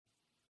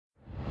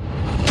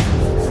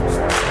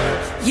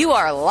You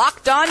are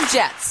Locked On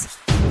Jets,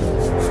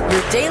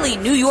 your daily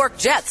New York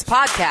Jets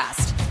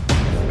podcast.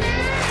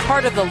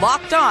 Part of the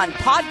Locked On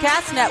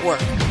Podcast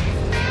Network,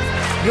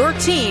 your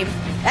team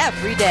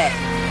every day.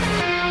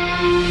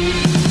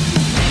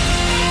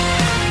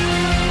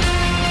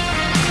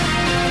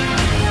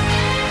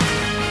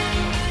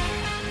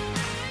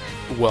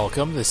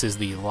 Welcome. This is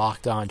the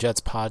Locked On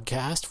Jets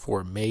podcast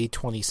for May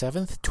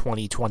 27th,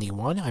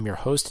 2021. I'm your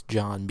host,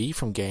 John B.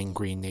 from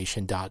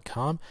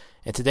GangGreenNation.com,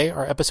 and today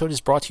our episode is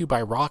brought to you by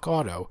Rock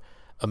Auto.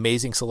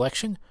 Amazing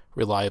selection,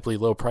 reliably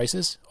low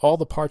prices, all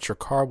the parts your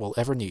car will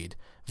ever need.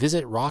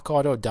 Visit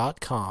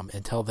rockauto.com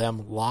and tell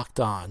them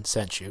Locked On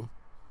sent you.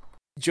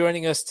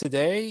 Joining us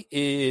today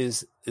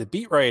is the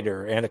beat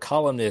writer and a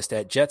columnist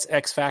at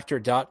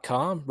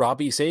JetsXFactor.com,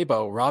 Robby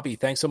Sabo. Robby,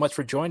 thanks so much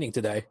for joining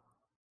today.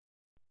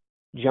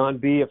 John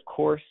B., of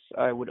course,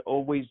 I would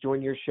always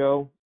join your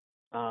show.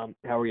 How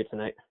are you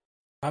tonight?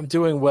 I'm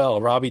doing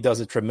well. Robby does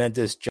a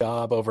tremendous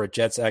job over at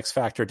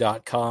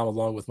JetsXFactor.com,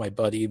 along with my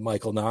buddy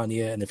Michael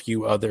Nania and a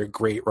few other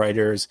great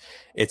writers.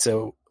 It's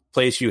a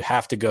place you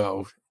have to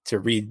go to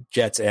read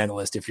Jets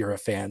Analyst if you're a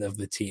fan of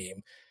the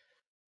team.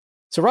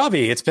 So,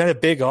 Robby, it's been a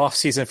big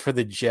offseason for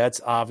the Jets,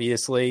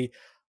 obviously.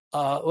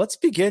 Let's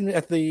begin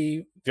at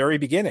the very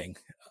beginning.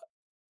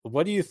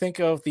 What do you think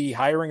of the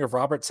hiring of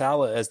Robert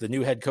Saleh as the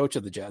new head coach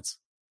of the Jets?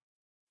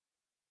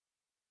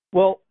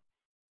 Well,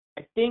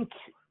 I think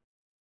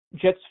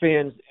Jets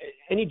fans,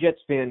 any Jets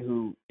fan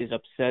who is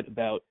upset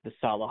about the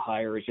Saleh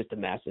hire is just a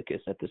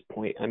masochist at this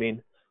point. I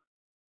mean,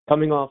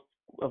 coming off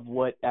of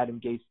what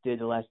Adam Gase did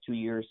the last 2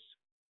 years,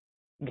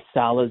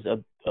 Saleh's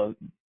a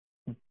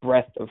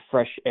breath of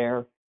fresh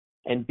air.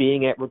 And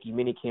being at rookie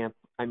minicamp,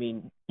 I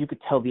mean, you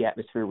could tell the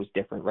atmosphere was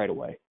different right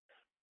away.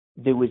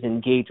 There was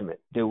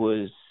engagement. There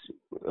was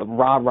a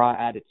rah-rah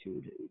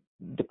attitude.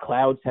 The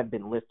clouds have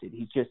been lifted.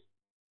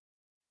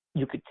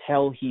 You could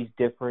tell he's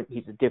different.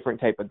 He's a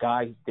different type of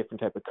guy. He's a different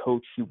type of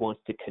coach. He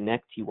wants to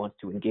connect. He wants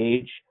to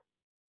engage.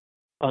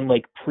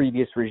 Unlike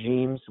previous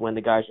regimes, when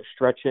the guys are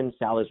stretching,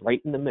 Saleh's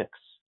right in the mix,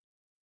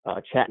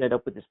 chatting it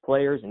up with his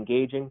players,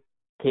 engaging,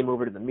 came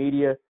over to the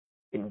media,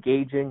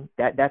 engaging.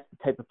 That's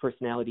the type of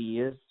personality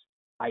he is.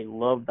 I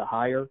love the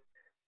hire.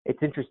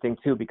 It's interesting,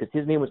 too, because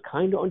his name was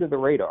kind of under the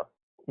radar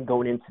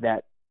going into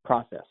that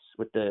process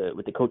with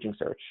the coaching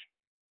search.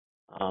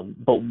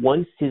 But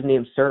once his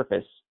name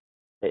surfaced,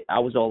 I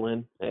was all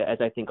in, as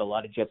I think a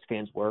lot of Jets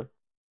fans were.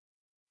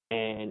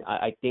 And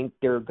I think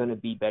they're going to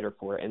be better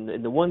for it.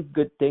 And the one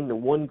good thing,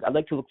 I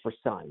like to look for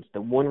signs.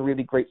 The one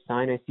really great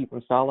sign I see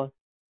from Saleh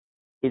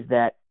is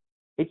that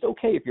it's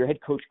okay if your head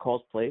coach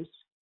calls plays,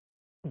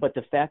 but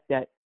the fact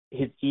that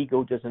his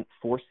ego doesn't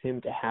force him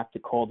to have to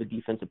call the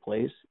defensive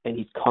plays, and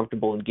he's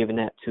comfortable in giving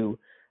that to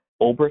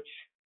Ulbrich,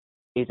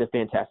 is a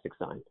fantastic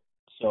sign.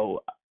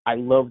 So I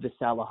love the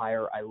Saleh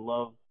hire. I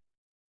love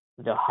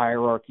the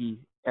hierarchy,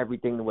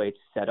 everything the way it's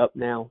set up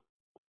now,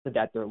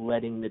 that they're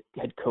letting the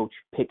head coach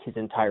pick his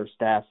entire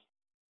staff,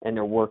 and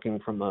they're working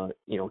from a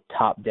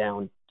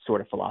top-down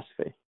sort of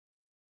philosophy.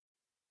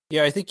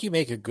 Yeah, I think you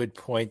make a good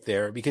point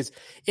there, because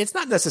it's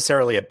not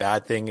necessarily a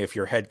bad thing if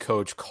your head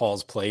coach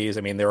calls plays.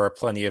 I mean, there are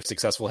plenty of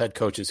successful head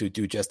coaches who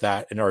do just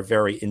that and are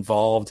very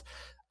involved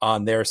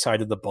on their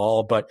side of the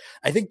ball. But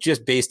I think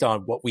just based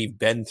on what we've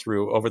been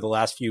through over the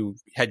last few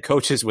head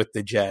coaches with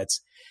the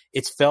Jets,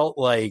 it's felt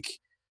like,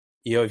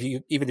 if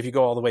you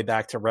go all the way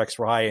back to Rex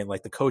Ryan,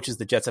 like the coaches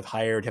the Jets have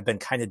hired have been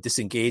kind of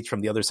disengaged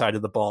from the other side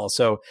of the ball.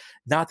 So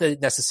not that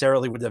it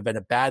necessarily would have been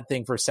a bad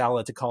thing for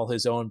Saleh to call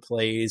his own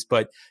plays,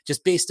 but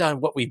just based on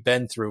what we've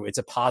been through, it's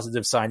a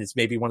positive sign. It's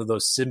maybe one of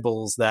those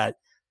symbols that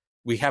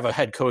we have a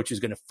head coach who's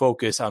going to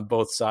focus on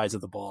both sides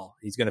of the ball.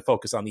 He's going to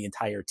focus on the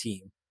entire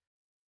team.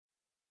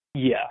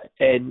 Yeah.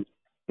 And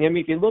I mean,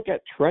 if you look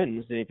at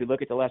trends and if you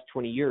look at the last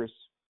 20 years,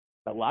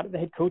 a lot of the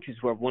head coaches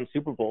who have won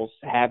Super Bowls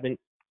haven't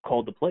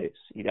called the plays.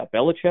 You got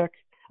Belichick.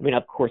 I mean,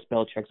 of course,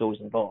 Belichick's always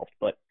involved,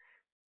 but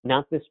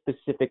not the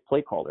specific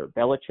play caller.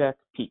 Belichick,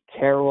 Pete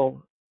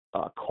Carroll,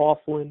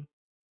 Coughlin.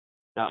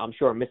 I'm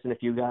sure I'm missing a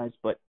few guys,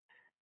 but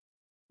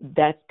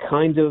that's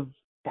kind of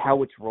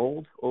how it's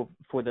rolled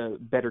for the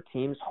better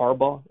teams.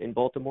 Harbaugh in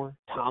Baltimore,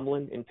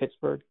 Tomlin in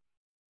Pittsburgh.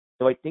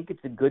 So I think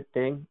it's a good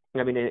thing.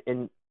 I mean,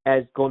 and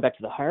as going back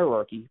to the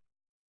hierarchy,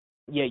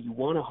 yeah, you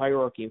want a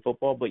hierarchy in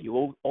football, but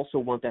you also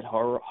want that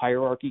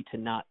hierarchy to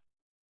not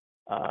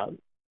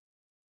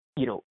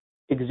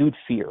exude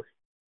fear.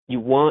 You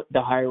want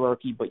the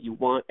hierarchy, but you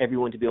want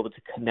everyone to be able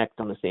to connect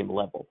on the same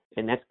level.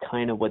 And that's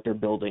kind of what they're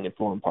building at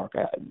Florham Park,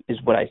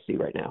 is what I see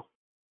right now.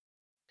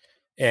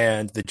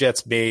 And the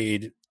Jets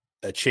made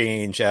a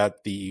change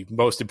at the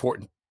most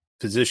important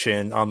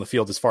position on the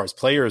field as far as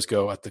players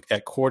go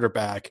at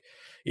quarterback.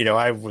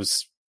 I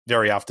was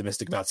very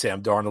optimistic about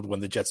Sam Darnold when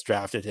the Jets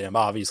drafted him.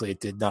 Obviously,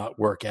 it did not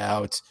work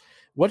out.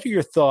 What are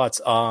your thoughts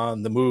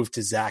on the move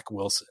to Zach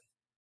Wilson?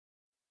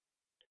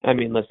 I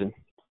mean, listen,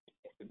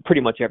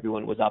 pretty much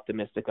everyone was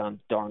optimistic on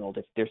Darnold.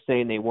 If they're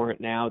saying they weren't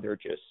now,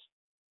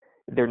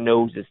 their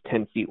nose is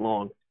 10 feet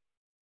long.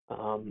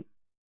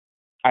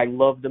 I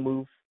love the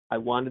move. I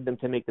wanted them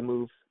to make the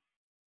move.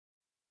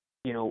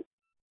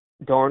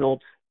 Darnold,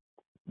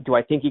 do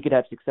I think he could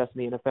have success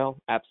in the NFL?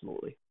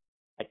 Absolutely.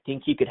 I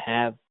think he could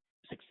have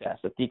success.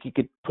 I think he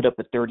could put up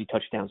a 30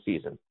 touchdown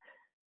season.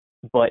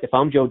 But if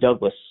I'm Joe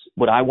Douglas,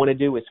 what I want to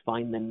do is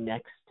find the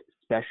next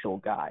special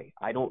guy.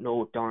 I don't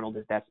know if Darnold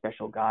is that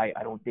special guy.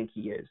 I don't think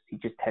he is. He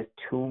just has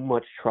too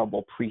much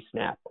trouble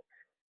pre-snap,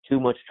 too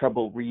much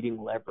trouble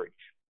reading leverage,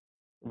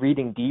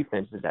 reading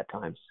defenses at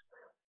times.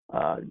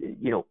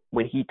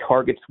 When he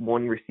targets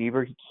one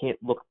receiver, he can't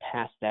look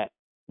past that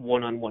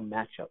one-on-one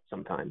matchup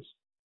sometimes.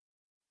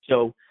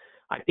 So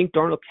I think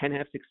Darnold can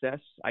have success.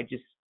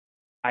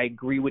 I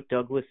agree with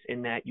Douglas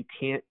in that you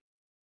can't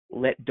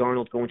let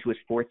Darnold go into his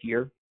fourth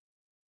year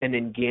and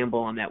then gamble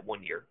on that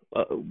 1 year.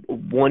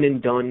 One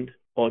and done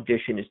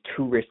audition is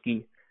too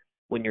risky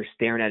when you're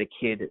staring at a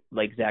kid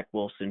like Zach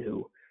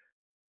Wilson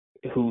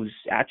whose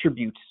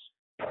attributes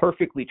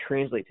perfectly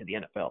translate to the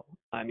NFL.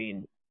 I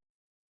mean,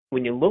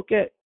 when you look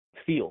at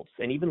Fields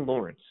and even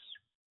Lawrence,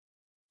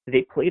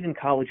 they played in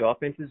college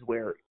offenses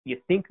where you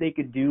think they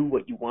could do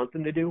what you want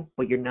them to do,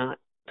 but you're not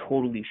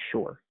totally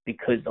sure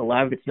because a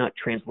lot of it's not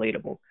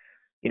translatable.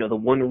 The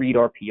one read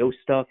RPO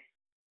stuff.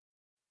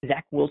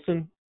 Zach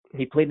Wilson,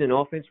 he played in an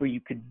offense where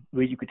you could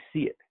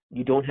see it.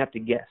 You don't have to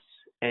guess,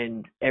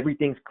 and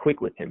everything's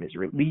quick with him. His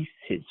release,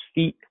 his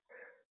feet,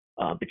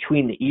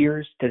 between the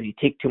ears. Does he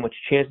take too much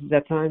chances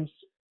at times?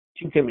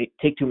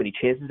 Take too many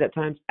chances at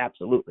times?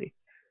 Absolutely.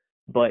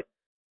 But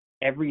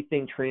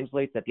everything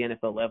translates at the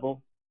NFL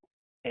level.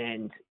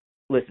 And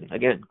listen,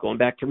 again, going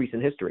back to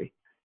recent history,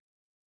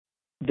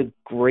 the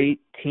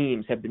great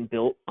teams have been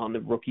built on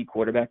the rookie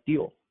quarterback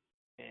deal.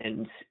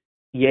 And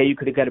yeah, you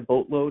could have got a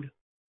boatload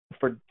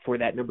for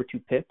that number 2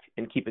 pick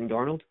and keeping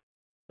Darnold,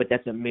 but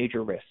that's a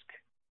major risk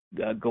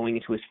going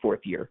into his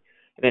fourth year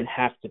and then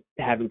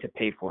having to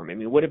pay for him. I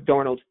mean, what if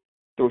Darnold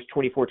throws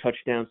 24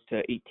 touchdowns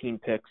to 18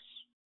 picks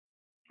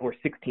or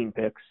 16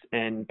 picks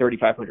and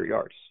 3,500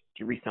 yards?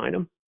 Do you re-sign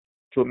him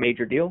to a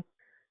major deal?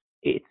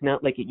 It's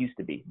not like it used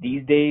to be.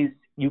 These days,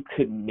 you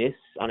could miss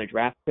on a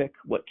draft pick.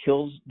 What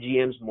kills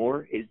GMs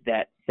more is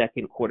that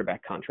second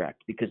quarterback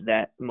contract because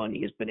that money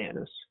is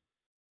bananas.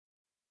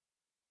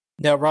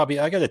 Now, Robbie,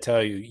 I got to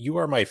tell you, you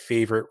are my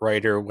favorite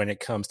writer when it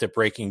comes to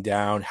breaking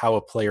down how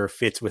a player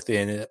fits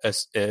within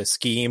a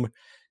scheme.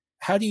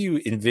 How do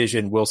you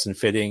envision Wilson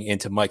fitting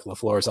into Mike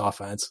LaFleur's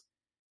offense?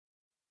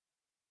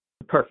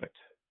 Perfect.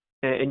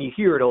 And you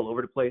hear it all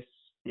over the place.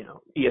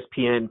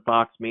 ESPN,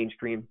 Fox,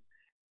 mainstream.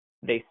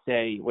 They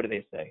say, what do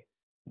they say?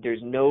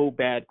 There's no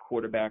bad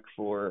quarterback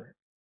for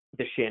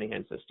the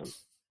Shanahan system.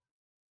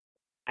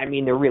 I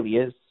mean, there really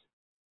is.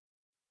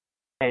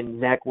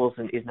 And Zach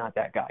Wilson is not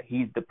that guy.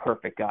 He's the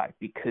perfect guy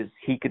because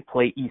he could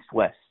play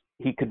east-west.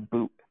 He could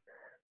boot.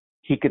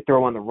 He could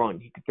throw on the run.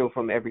 He could throw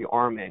from every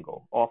arm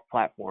angle, off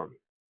platform.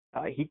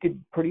 He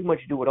could pretty much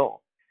do it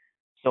all.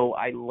 So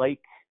I like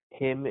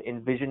him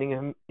envisioning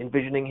him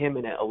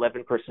in an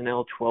 11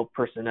 personnel, 12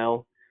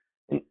 personnel.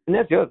 And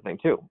that's the other thing,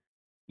 too.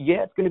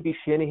 Yeah, it's going to be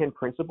Shanahan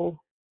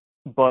principle,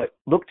 but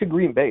look to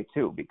Green Bay,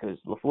 too, because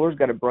LaFleur's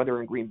got a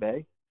brother in Green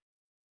Bay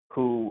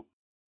who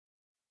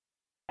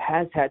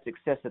has had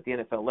success at the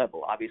NFL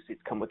level. Obviously,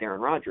 it's come with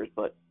Aaron Rodgers,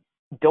 but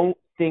don't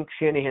think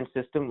Shanahan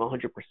system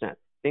 100%.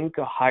 Think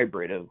a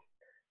hybrid of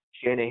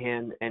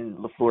Shanahan and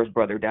LaFleur's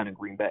brother down in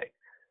Green Bay.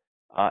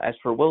 As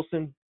for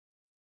Wilson,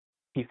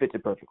 he fits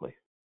it perfectly.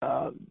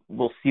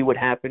 We'll see what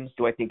happens.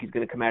 Do I think he's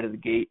going to come out of the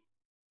gate,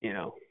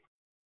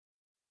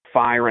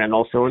 firing on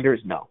all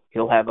cylinders? No,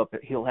 he'll have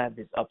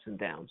his ups and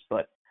downs.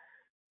 But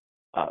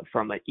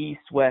from an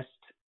east-west,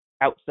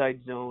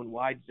 outside zone,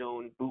 wide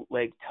zone,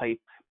 bootleg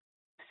type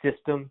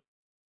system,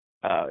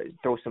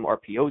 throw some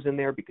RPOs in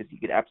there because he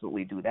could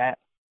absolutely do that.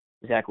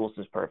 Zach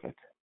Wilson's perfect.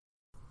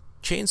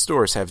 Chain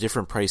stores have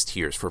different price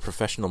tiers for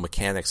professional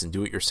mechanics and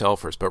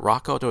do-it-yourselfers, but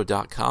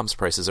RockAuto.com's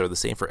prices are the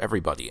same for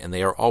everybody, and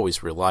they are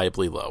always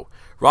reliably low.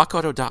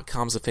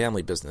 RockAuto.com's a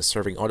family business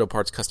serving auto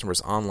parts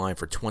customers online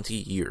for 20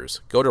 years.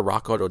 Go to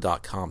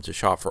RockAuto.com to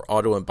shop for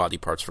auto and body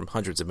parts from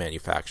hundreds of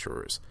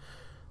manufacturers.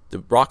 The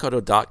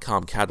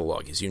RockAuto.com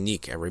catalog is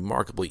unique and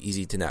remarkably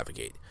easy to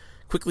navigate.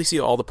 Quickly see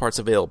all the parts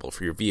available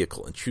for your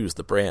vehicle and choose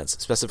the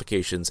brands,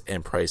 specifications,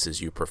 and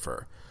prices you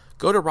prefer.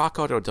 Go to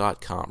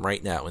rockauto.com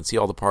right now and see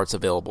all the parts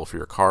available for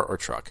your car or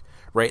truck.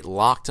 Write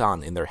Locked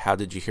On in their How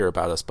Did You Hear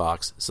About Us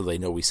box so they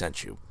know we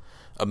sent you.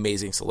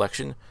 Amazing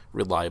selection,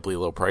 reliably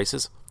low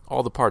prices,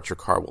 all the parts your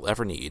car will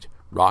ever need.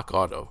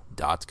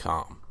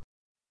 rockauto.com.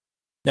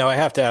 Now, I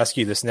have to ask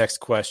you this next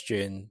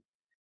question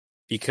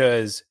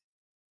because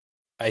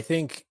I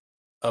think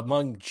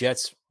among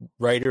Jets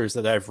writers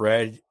that I've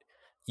read,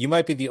 you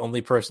might be the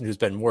only person who's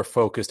been more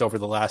focused over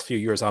the last few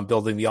years on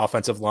building the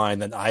offensive line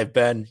than I've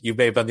been. You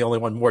may have been the only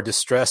one more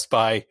distressed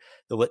by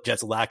the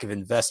Jets' lack of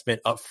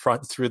investment up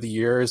front through the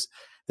years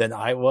than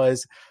I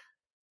was.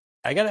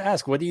 I got to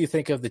ask, what do you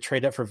think of the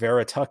trade up for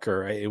Vera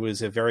Tucker? It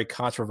was a very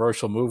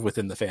controversial move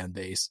within the fan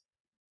base.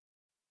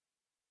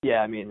 Yeah,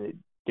 I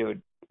mean,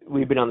 dude,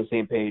 we've been on the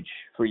same page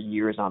for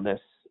years on this.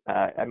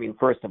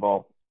 First of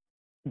all,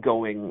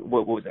 going,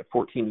 what was it,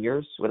 14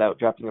 years without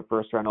drafting a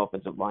first-round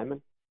offensive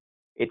lineman?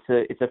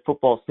 It's a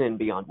football sin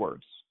beyond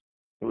words.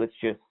 Let's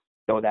just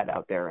throw that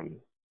out there and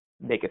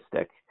make it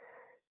stick.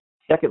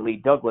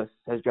 Secondly, Douglas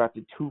has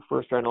drafted 2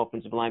 first-round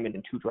offensive linemen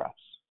in 2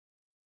 drafts.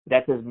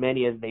 That's as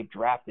many as they've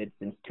drafted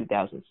since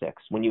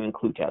 2006, when you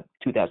include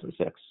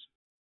 2006.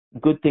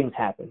 Good things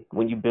happen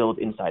when you build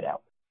inside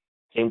out.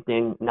 Same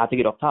thing, not to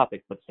get off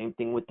topic, but same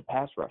thing with the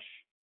pass rush.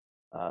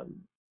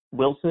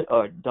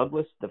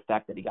 Douglas, the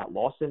fact that he got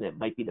Lawson, it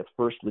might be the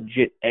first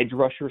legit edge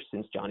rusher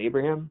since John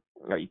Abraham.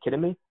 Are you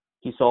kidding me?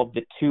 He solved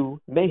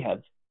may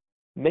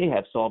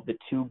have solved the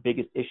 2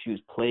 biggest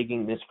issues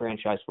plaguing this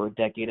franchise for a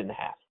decade and a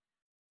half.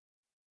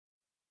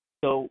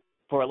 So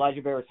for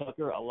Elijah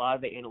Vera-Tucker, a lot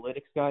of the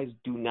analytics guys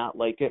do not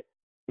like it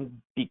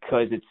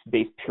because it's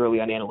based purely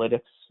on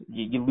analytics.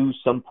 You lose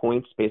some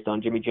points based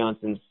on Jimmy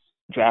Johnson's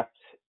draft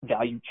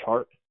value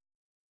chart.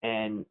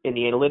 And in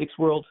the analytics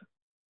world,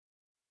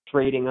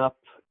 trading up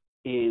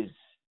is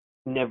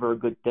never a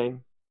good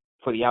thing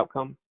for the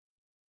outcome.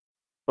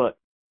 But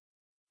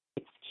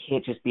it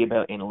can't just be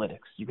about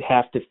analytics. You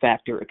have to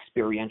factor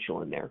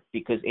experiential in there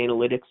because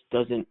analytics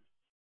doesn't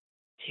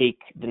take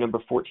the number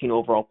 14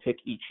 overall pick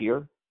each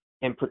year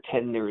and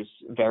pretend there's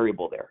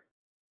variable there.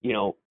 You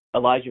know,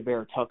 Elijah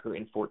Vera-Tucker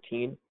in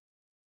 14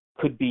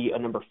 could be a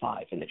number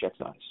 5 in the Jets'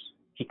 eyes.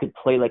 He could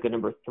play like a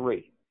number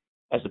 3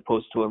 as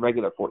opposed to a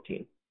regular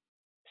 14.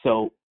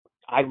 So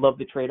I love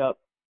the trade up.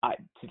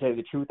 To tell you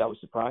the truth, I was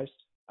surprised.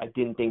 I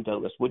didn't think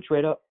Douglas would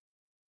trade up.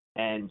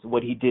 And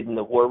what he did in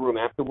the war room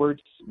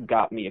afterwards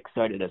got me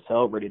excited as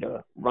hell, ready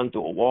to run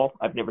through a wall.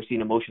 I've never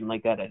seen emotion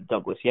like that at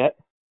Douglas yet.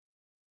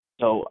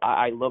 So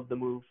I love the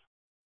move.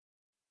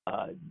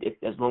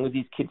 As long as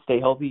these kids stay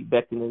healthy,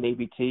 Becton and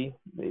ABT,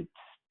 they're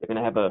going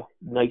to have a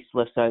nice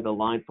left side of the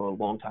line for a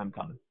long time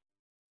coming.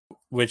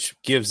 Which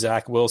gives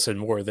Zach Wilson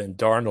more than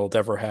Darnold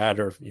ever had,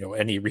 or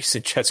any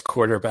recent Jets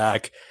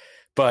quarterback.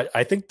 But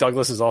I think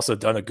Douglas has also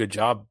done a good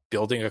job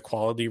building a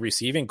quality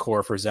receiving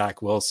core for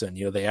Zach Wilson.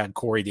 They had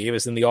Corey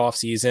Davis in the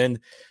offseason.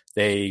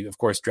 They, of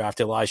course,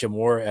 drafted Elijah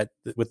Moore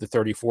with the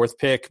 34th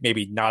pick.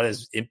 Maybe not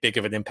as big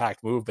of an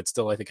impact move, but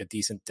still I think a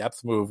decent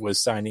depth move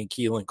was signing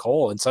Keelan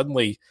Cole. And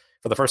suddenly,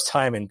 for the first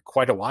time in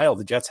quite a while,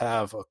 the Jets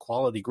have a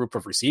quality group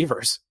of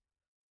receivers.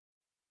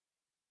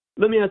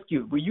 Let me ask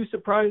you, were you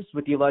surprised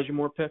with the Elijah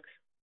Moore pick?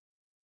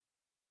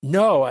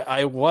 No,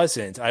 I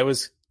wasn't. I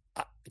was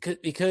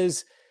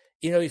because,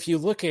 if you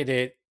look at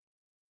it,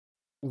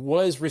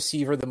 was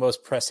receiver the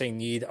most pressing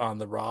need on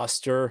the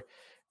roster?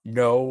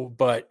 No,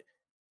 but,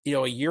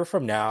 a year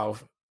from now,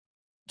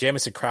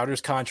 Jamison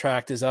Crowder's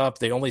contract is up.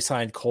 They only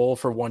signed Cole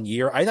for 1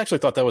 year. I actually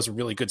thought that was a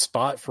really good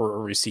spot for a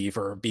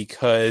receiver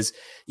because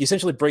you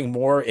essentially bring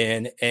Moore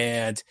in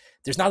and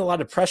there's not a lot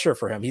of pressure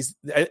for him.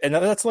 And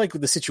that's like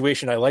the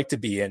situation I like to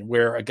be in,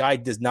 where a guy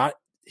does not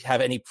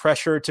have any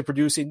pressure to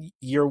produce in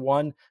year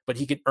 1, but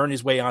he can earn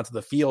his way onto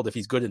the field if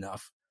he's good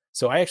enough.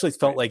 So I actually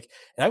felt like,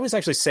 and I was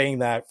actually saying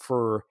that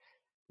for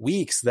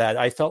weeks, that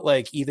I felt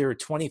like either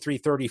 23,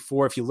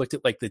 34, if you looked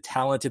at like the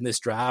talent in this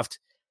draft,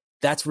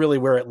 that's really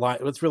where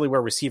that's really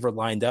where receiver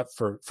lined up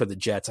for the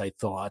Jets, I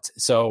thought.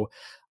 So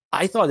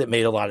I thought it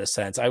made a lot of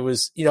sense. I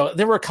was,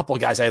 there were a couple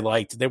of guys I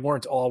liked. They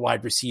weren't all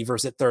wide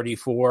receivers at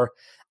 34.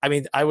 I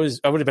mean, I would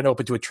have been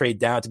open to a trade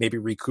down to maybe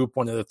recoup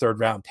one of the 3rd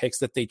round picks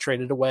that they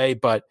traded away,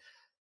 but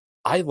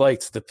I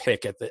liked the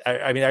pick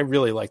I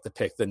really liked the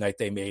pick the night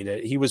they made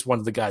it. He was one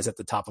of the guys at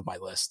the top of my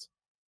list.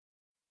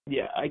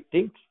 Yeah, I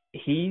think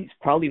he's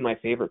probably my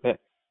favorite pick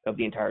of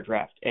the entire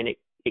draft, and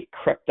it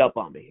crept up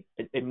on me.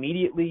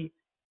 Immediately,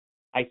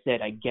 I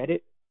said, I get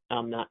it.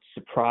 I'm not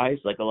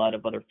surprised like a lot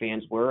of other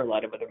fans were. A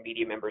lot of other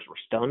media members were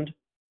stunned.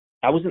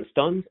 I wasn't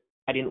stunned.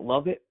 I didn't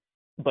love it.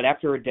 But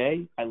after a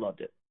day, I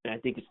loved it. And I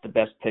think it's the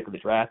best pick of the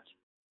draft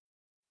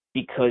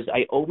because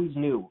I always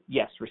knew,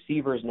 yes,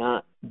 receiver is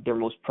not their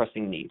most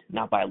pressing need,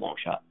 not by a long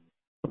shot.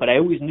 But I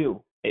always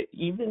knew,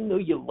 even though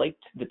you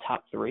liked the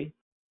top 3,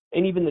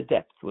 and even the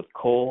depth with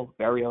Cole,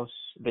 Berrios,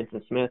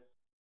 Vincent Smith,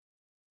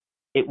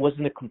 it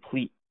wasn't a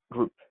complete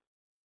group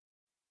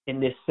in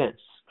this sense.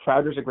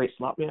 Crowder's a great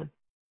slot man.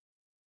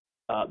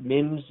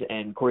 Mims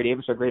and Corey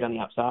Davis are great on the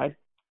outside,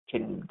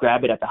 can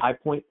grab it at the high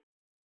point.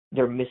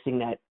 They're missing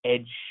that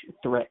edge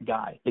threat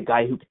guy, the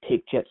guy who could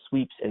take jet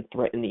sweeps and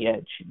threaten the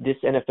edge. This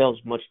NFL is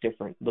much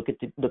different. Look at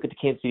the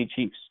Kansas City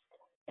Chiefs.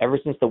 Ever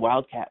since the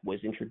Wildcat was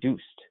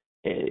introduced,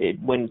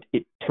 when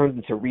it turned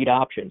into read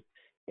option,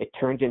 it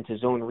turned into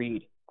zone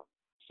read.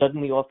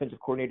 Suddenly, offensive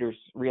coordinators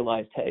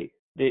realized, hey,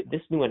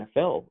 this new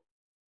NFL,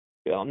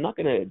 I'm not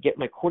going to get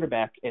my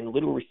quarterback and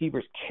little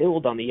receivers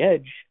killed on the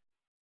edge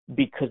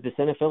because this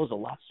NFL is a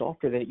lot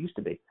softer than it used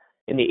to be.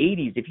 In the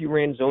 80s, if you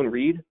ran zone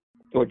read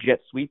or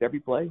jet sweep every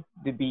play,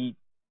 there'd be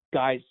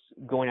guys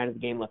going out of the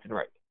game left and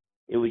right.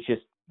 It was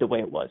just the way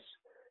it was.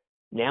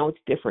 Now it's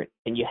different,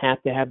 and you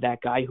have to have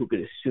that guy who could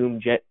assume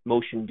jet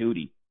motion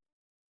duty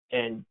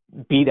and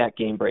be that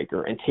game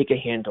breaker and take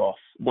a handoff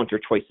once or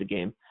twice a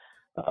game.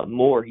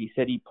 Moore, he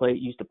said he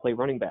used to play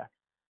running back.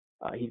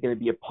 He's going to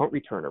be a punt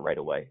returner right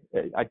away.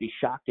 I'd be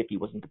shocked if he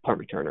wasn't the punt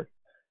returner.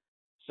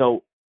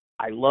 So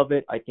I love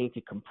it. I think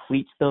it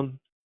completes them.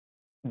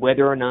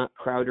 Whether or not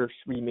Crowder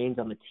remains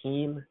on the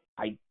team,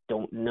 I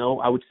don't know.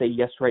 I would say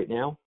yes right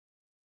now,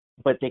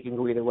 but they can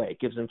go either way. It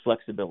gives them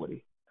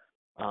flexibility.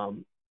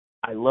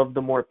 I love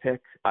the Moore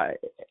pick.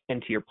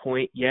 And to your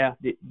point, yeah,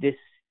 this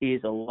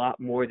is a lot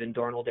more than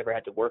Darnold ever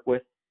had to work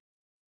with.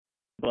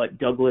 But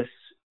Douglas,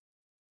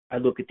 I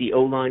look at the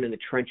O-line and the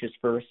trenches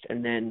first,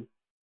 and then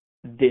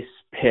this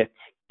pick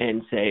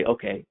and say,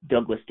 okay,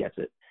 Douglas gets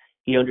it.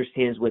 He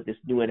understands what this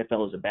new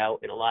NFL is about,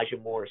 and Elijah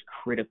Moore is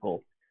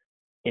critical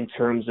in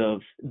terms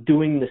of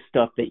doing the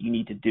stuff that you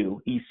need to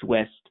do,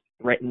 east-west,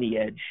 threaten the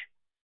edge,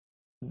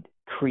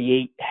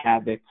 create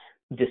havoc,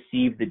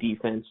 deceive the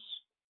defense,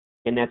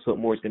 and that's what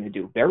Moore's going to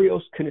do.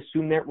 Berrios can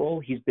assume that role.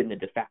 He's been the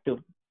de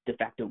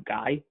facto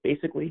guy,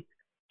 basically,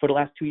 for the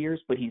last 2 years,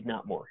 but he's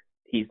not Moore.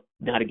 He's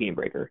not a game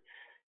breaker.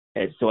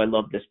 And so I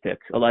love this pick.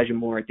 Elijah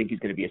Moore, I think he's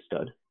going to be a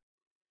stud.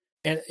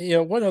 And,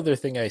 one other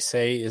thing I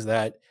say is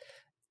that,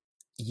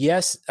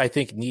 yes, I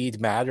think need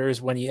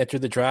matters when you enter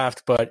the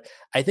draft, but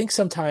I think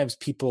sometimes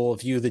people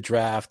view the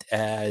draft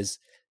as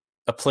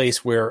a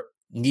place where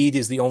need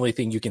is the only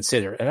thing you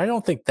consider. And I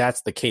don't think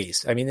that's the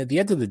case. I mean, at the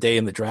end of the day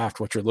in the draft,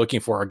 what you're looking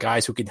for are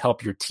guys who can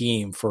help your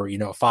team for,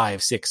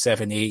 5, 6,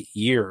 7, 8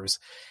 years.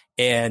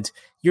 And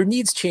your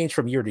needs change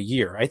from year to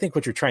year. I think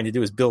what you're trying to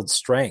do is build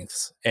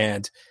strengths.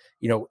 And,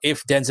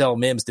 if Denzel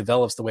Mims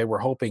develops the way we're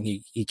hoping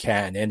he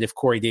can, and if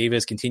Corey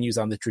Davis continues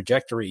on the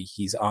trajectory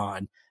he's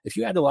on, if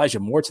you add Elijah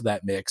Moore to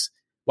that mix,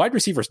 wide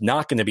receiver is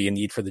not going to be a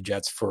need for the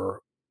Jets for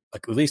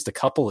at least a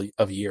couple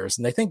of years.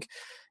 And I think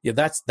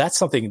that's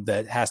something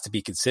that has to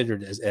be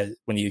considered as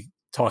when you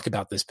talk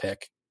about this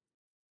pick.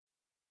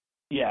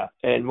 Yeah,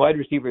 and wide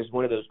receiver is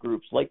one of those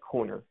groups like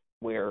corner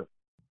where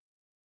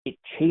it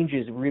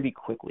changes really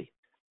quickly.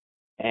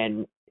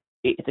 And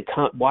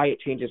why it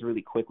changes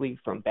really quickly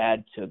from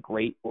bad to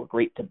great or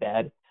great to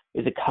bad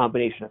is a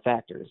combination of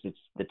factors. It's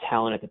the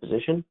talent at the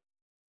position,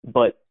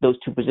 but those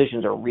two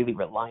positions are really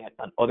reliant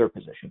on other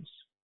positions,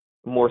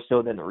 more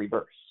so than the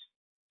reverse.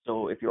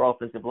 So if your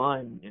offensive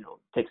line,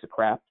 takes a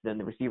crap, then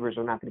the receivers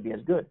are not going to be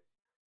as good.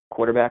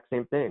 Quarterback,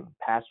 same thing.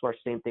 Pass rush,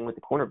 same thing with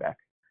the cornerback.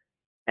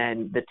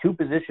 And the two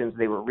positions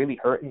they were really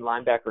hurting,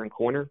 linebacker and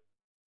corner,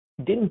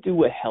 didn't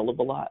do a hell of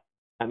a lot.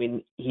 I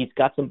mean, he's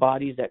got some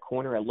bodies at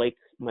corner. I like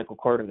Michael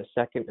Carter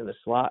II in the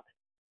slot.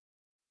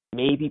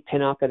 Maybe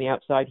Pinnock on the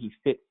outside. He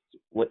fits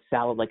what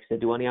Saleh likes to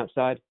do on the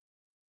outside.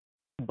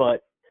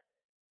 But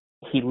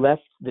he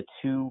left the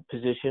two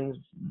positions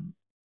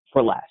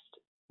for last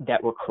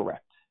that were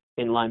correct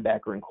in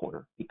linebacker and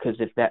corner. Because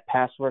if that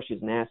pass rush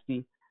is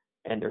nasty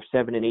and they're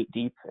 7 and 8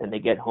 deep and they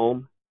get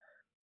home,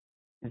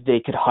 they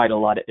could hide a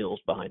lot of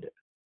ills behind it.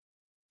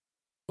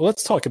 Well,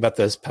 let's talk about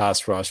this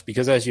pass rush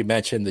because, as you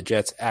mentioned, the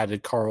Jets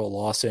added Carl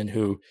Lawson,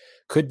 who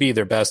could be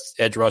their best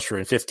edge rusher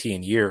in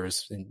 15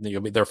 years. And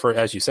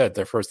as you said,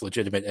 their first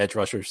legitimate edge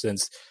rusher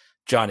since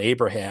John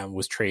Abraham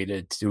was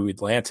traded to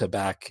Atlanta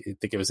back, I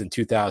think it was in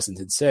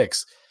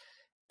 2006.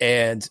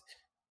 And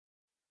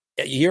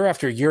year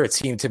after year, it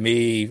seemed to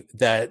me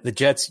that the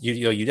Jets,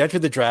 you'd enter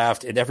the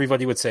draft and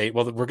everybody would say,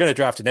 well, we're going to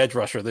draft an edge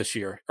rusher this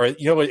year. Or,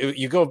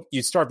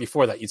 you'd start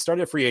before that. You'd start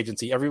at free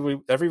agency.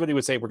 Everybody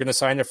would say, we're going to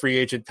sign a free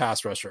agent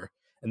pass rusher.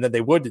 And then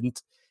they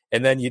wouldn't.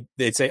 And then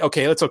they'd say,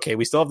 okay, that's okay.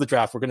 We still have the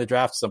draft. We're going to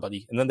draft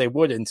somebody. And then they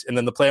wouldn't. And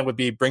then the plan would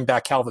be bring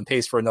back Calvin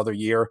Pace for another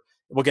year.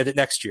 We'll get it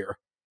next year.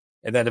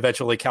 And then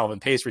eventually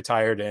Calvin Pace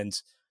retired and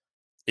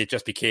it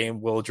just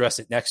became, we'll address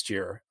it next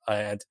year.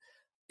 And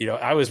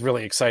I was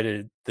really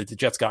excited that the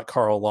Jets got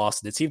Carl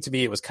Lawson. It seemed to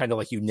me it was kind of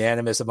like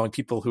unanimous among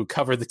people who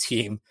cover the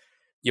team.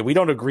 We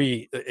don't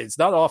agree. It's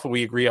not often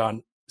we agree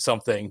on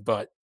something,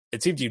 but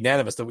it seemed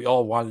unanimous that we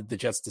all wanted the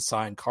Jets to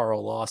sign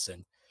Carl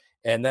Lawson.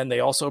 And then they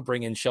also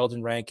bring in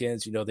Sheldon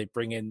Rankins. They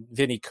bring in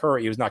Vinny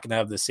Curry, who's not going to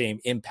have the same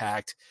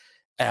impact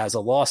as a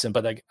Lawson,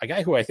 but a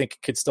guy who I think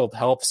could still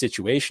help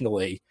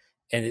situationally.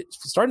 And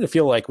it's starting to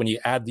feel like when you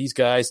add these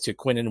guys to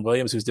Quinnen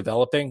Williams, who's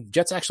developing,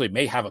 Jets actually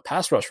may have a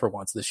pass rush for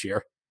once this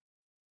year.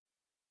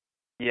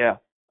 Yeah,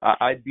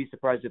 I'd be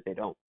surprised if they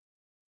don't,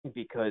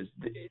 because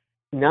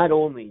not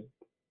only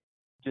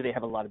do they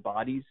have a lot of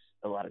bodies,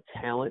 a lot of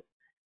talent,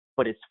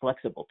 but it's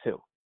flexible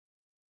too.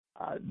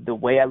 The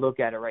way I look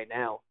at it right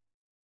now,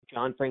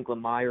 John Franklin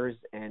Myers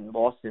and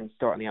Lawson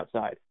start on the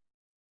outside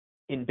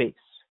in base.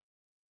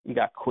 You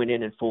got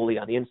Quinnen and Foley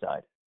on the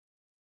inside.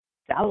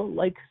 Saleh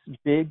likes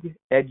big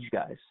edge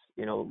guys.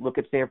 Look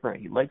at San Fran.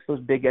 He likes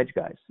those big edge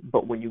guys.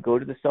 But when you go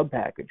to the sub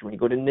package, when you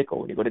go to nickel,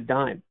 when you go to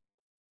dime,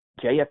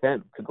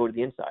 JFM could go to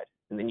the inside.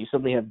 And then you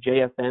suddenly have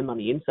JFM on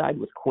the inside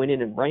with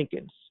Quinnen and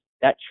Rankins.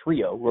 That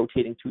trio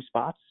rotating two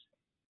spots.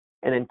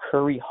 And then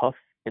Curry, Huff,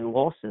 and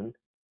Lawson,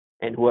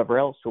 and whoever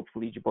else.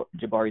 Hopefully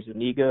Jabari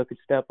Zuniga could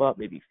step up.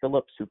 Maybe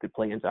Phillips, who could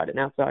play inside and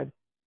outside.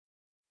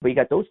 But you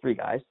got those three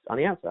guys on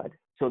the outside.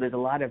 So there's a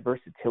lot of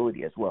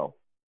versatility as well.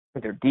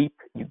 But they're deep.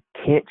 You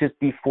can't just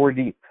be 4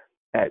 deep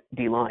at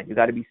D-line. You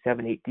got to be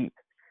 7, 8 deep.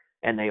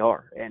 And they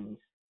are. And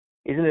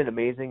isn't it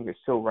amazing? You're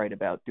so right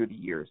about through the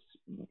years.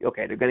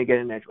 Okay, they're going to get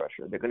an edge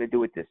rusher. They're going to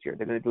do it this year.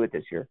 They're going to do it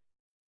this year.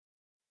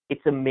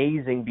 It's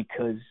amazing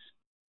because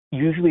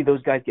usually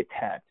those guys get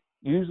tagged.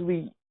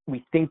 Usually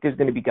we think there's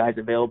going to be guys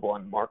available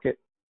on the market,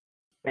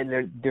 and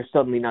they're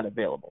suddenly not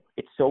available.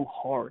 It's so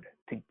hard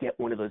to get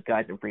one of those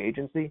guys in free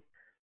agency.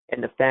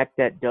 And the fact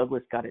that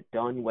Douglas got it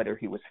done, whether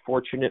he was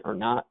fortunate or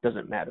not,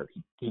 doesn't matter.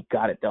 He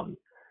got it done.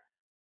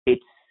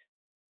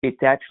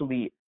 It's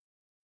actually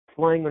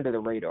flying under the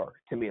radar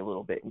to me a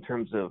little bit in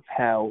terms of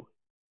how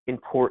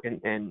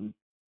important and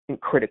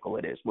critical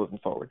it is moving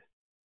forward.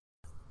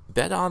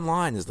 Bet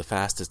Online is the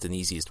fastest and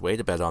easiest way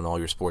to bet on all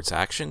your sports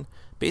action.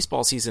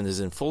 Baseball season is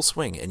in full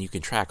swing, and you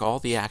can track all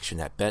the action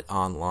at Bet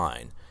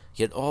Online.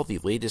 Get all the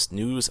latest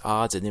news,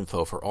 odds, and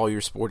info for all your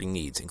sporting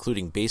needs,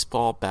 including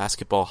baseball,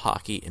 basketball,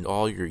 hockey, and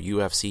all your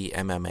UFC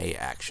MMA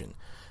action.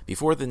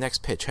 Before the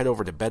next pitch, head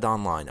over to Bet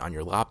Online on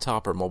your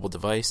laptop or mobile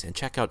device and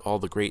check out all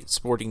the great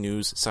sporting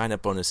news,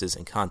 sign-up bonuses,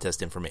 and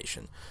contest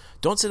information.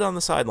 Don't sit on the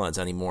sidelines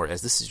anymore,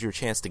 as this is your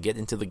chance to get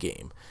into the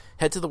game.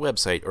 Head to the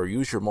website or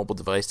use your mobile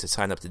device to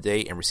sign up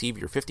today and receive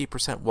your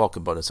 50%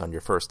 welcome bonus on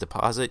your first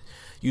deposit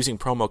using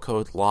promo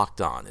code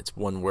LOCKEDON. It's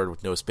one word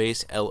with no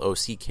space,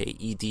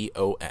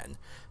 LOCKEDON.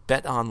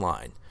 Bet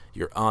Online,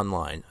 your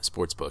online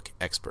sportsbook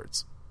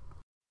experts.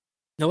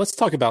 Now let's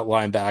talk about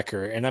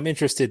linebacker, and I'm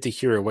interested to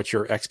hear what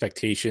your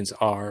expectations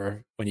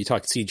are when you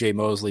talk C.J.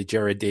 Mosley,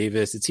 Jared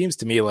Davis. It seems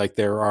to me like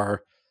there are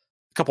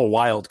a couple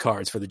wild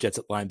cards for the Jets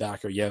at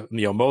linebacker.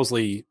 Yeah,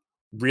 Mosley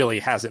really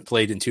hasn't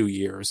played in 2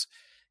 years,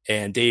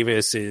 and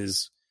Davis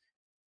is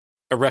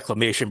a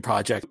reclamation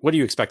project. What are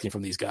you expecting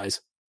from these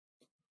guys?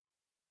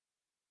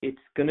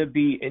 It's going to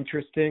be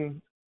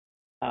interesting.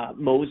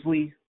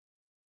 Mosley,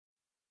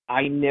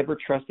 I never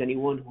trust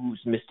anyone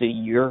who's missed a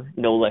year,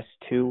 no less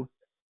two.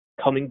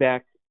 Coming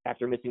back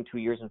after missing 2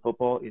 years in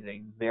football is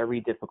a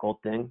very difficult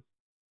thing.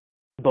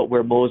 But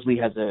where Mosley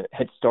has a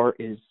head start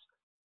is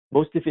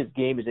most of his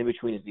game is in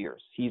between his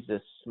ears. He's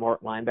a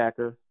smart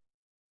linebacker.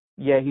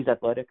 Yeah, he's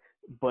athletic,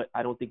 but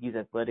I don't think he's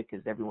athletic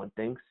as everyone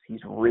thinks.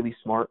 He's really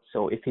smart.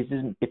 So if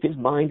his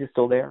mind is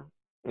still there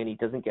and he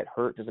doesn't get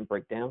hurt, doesn't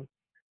break down,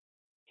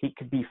 he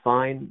could be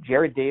fine.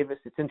 Jared Davis,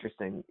 it's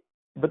interesting.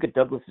 Look at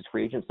Douglas's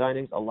free agent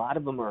signings. A lot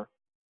of them are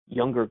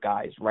younger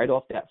guys right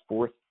off that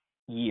fourth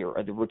year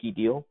of the rookie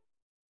deal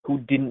who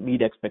didn't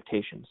meet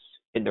expectations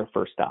in their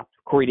first stop.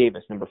 Corey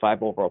Davis, number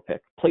 5 overall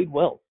pick, played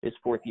well his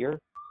fourth year,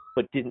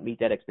 but didn't meet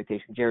that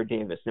expectation. Jared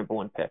Davis, number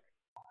 1 pick,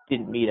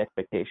 didn't meet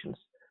expectations.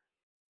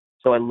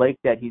 So I like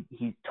that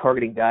he's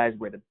targeting guys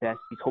where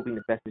he's hoping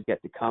the best is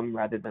yet to come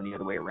rather than the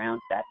other way around.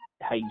 That's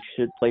how you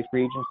should play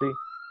free agency.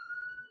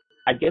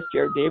 I guess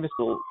Jared Davis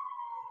will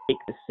take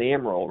the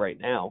Sam role right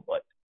now,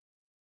 but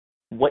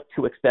what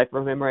to expect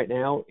from him right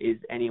now is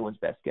anyone's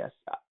best guess.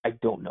 I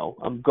don't know.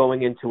 I'm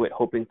going into it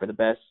hoping for the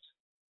best.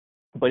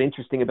 But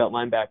interesting about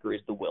linebacker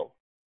is the will.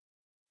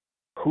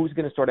 Who's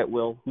going to start at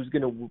will? Who's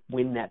going to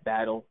win that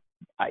battle?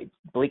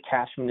 Blake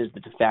Cashman is the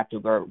de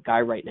facto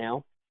guy right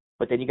now.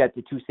 But then you got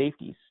the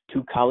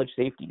two college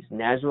safeties,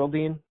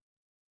 Nasruddin,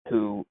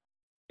 who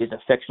is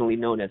affectionately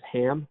known as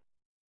Ham,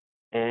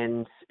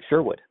 and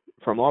Sherwood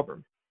from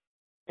Auburn.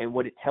 And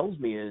what it tells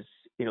me is,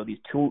 these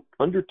two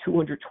under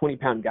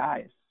 220-pound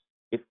guys,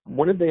 if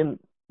one of them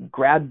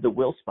grabs the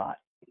will spot,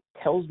 it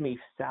tells me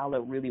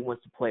Saleh really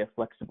wants to play a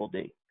flexible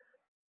D.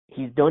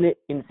 He's done it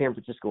in San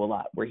Francisco a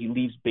lot, where he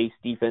leaves base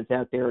defense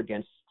out there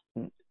against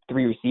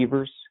 3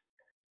 receivers.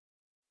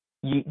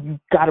 You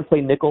got to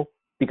play nickel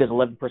because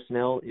 11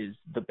 personnel is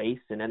the base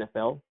in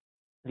NFL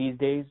these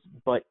days,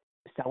 but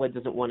Saleh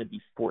doesn't want to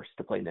be forced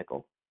to play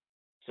nickel.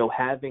 So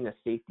having a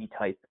safety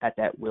type at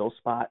that will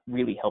spot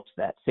really helps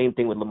that. Same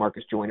thing with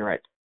LaMarcus Joyner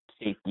at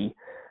safety,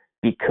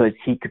 because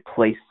he could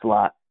play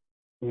slot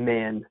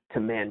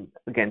man-to-man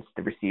against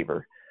the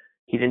receiver.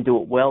 He didn't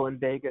do it well in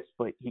Vegas,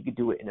 but he could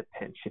do it in a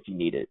pinch if you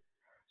need it.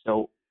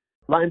 So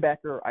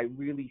linebacker,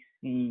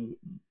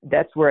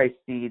 that's where I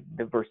see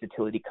the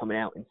versatility coming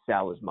out in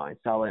Saleh's mind,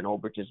 Saleh and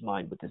Ulbrich's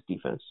mind with this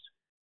defense.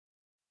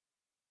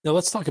 Now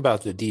let's talk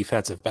about the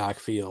defensive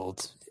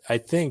backfield. I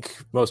think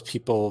most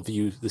people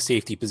view the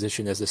safety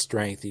position as a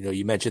strength.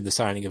 You mentioned the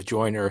signing of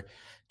Joyner.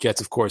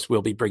 Jets, of course,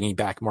 will be bringing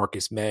back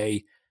Marcus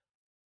May.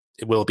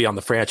 Will it be on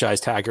the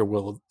franchise tag or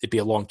will it be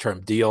a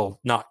long-term deal?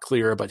 Not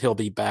clear, but he'll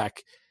be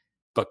back.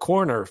 But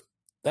corner,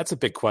 that's a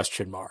big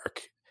question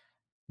mark.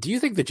 Do you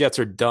think the Jets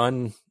are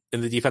done in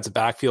the defensive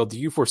backfield? Do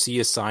you foresee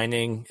a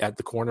signing at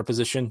the corner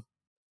position?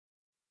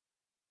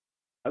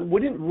 I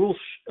wouldn't rule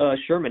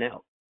Sherman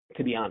out,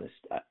 to be honest.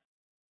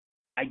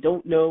 I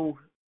don't know.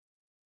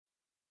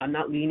 I'm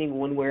not leaning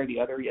one way or the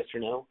other, yes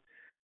or no,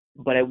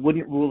 but I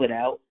wouldn't rule it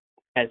out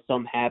as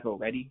some have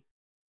already.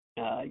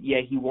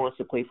 He wants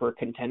to play for a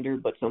contender,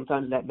 but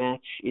sometimes that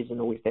match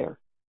isn't always there,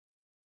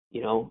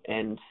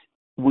 and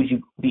would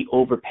you be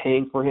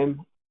overpaying for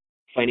him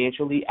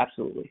financially?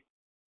 Absolutely.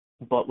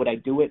 But would I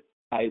do it?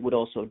 I would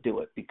also do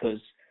it because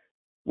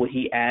what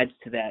he adds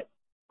to that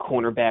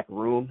cornerback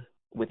room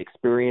with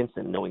experience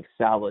and knowing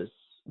Saleh's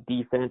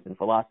defense and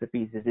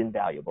philosophies is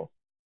invaluable.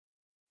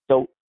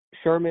 So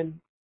Sherman,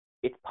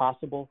 it's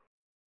possible.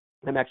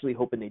 I'm actually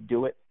hoping they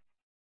do it.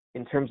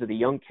 In terms of the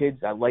young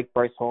kids, I like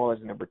Bryce Hall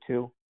as a number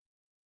 2.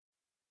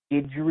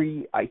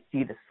 Idri, I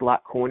see the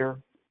slot corner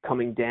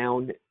coming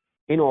down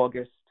in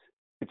August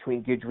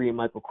between Guidry and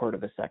Michael Carter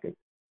II.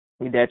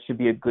 I mean, that should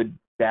be a good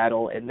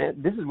battle, and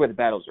this is where the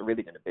battles are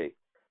really going to be.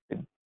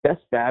 The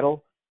best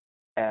battle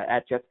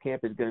at Jets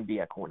camp is going to be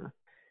at corner.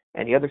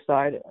 And the other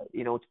side,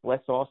 it's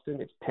Bless Austin,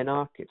 it's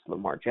Pinnock, it's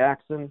Lamar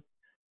Jackson,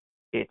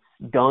 it's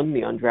Dunn,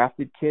 the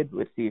undrafted kid.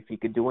 Let's see if he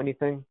could do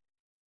anything.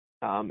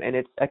 And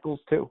it's Eccles,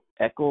 too.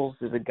 Eccles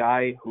is a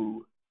guy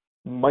who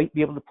might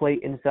be able to play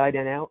inside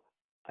and out.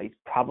 He's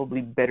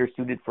probably better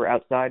suited for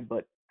outside,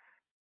 but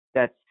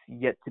that's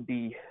yet to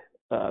be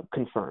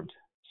confirmed.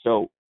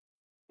 So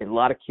a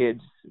lot of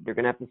kids, they're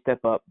going to have to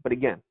step up. But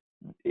again,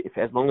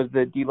 as long as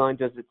the D-line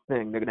does its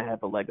thing, they're going to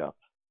have a leg up.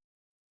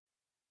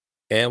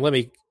 And let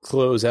me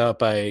close out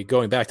by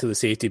going back to the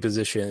safety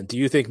position. Do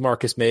you think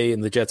Marcus May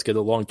and the Jets get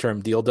a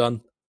long-term deal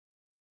done?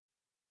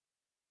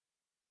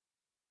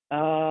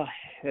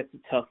 That's a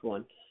tough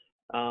one.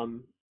 I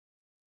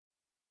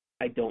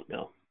don't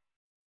know.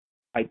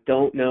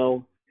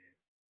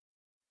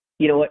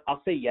 You know what?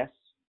 I'll say yes,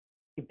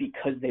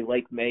 because they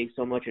like May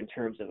so much in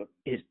terms of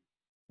his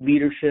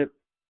leadership,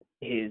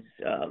 his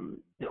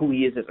who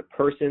he is as a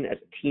person, as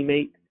a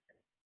teammate,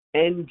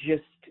 and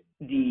just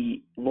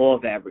the law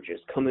of averages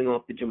coming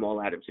off the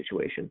Jamal Adams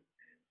situation.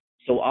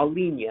 So I'll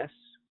lean yes.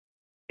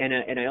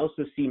 And I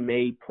also see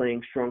May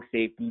playing strong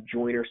safety,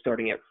 Joyner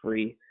starting at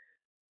free.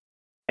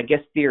 I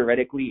guess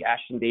theoretically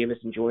Ashton Davis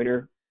and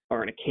Joyner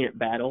are in a camp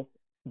battle,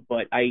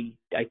 but I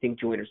think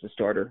Joyner's the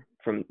starter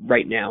from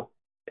right now,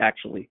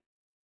 actually.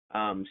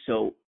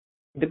 So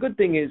the good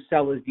thing is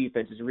Salah's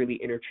defense is really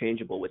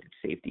interchangeable with its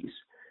safeties.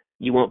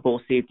 You want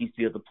both safeties to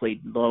be able to play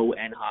low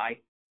and high,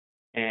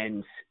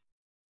 and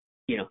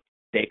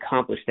they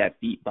accomplished that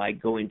feat by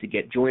going to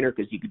get Joyner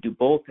because you could do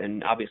both,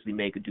 and obviously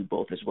May could do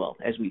both as well,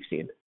 as we've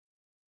seen.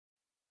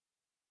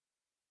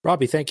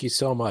 Robby, thank you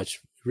so much.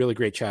 Really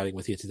great chatting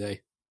with you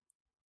today.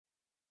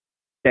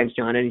 Thanks,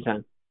 John.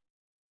 Anytime.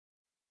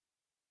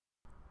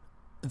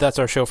 That's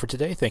our show for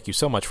today. Thank you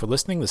so much for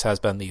listening. This has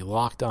been the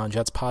Locked On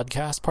Jets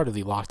podcast, part of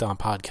the Locked On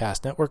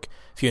Podcast Network.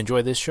 If you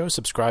enjoy this show,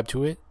 subscribe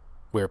to it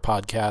where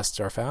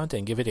podcasts are found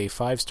and give it a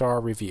 5-star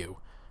review.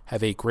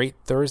 Have a great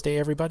Thursday,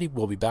 everybody.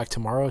 We'll be back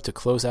tomorrow to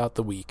close out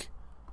the week.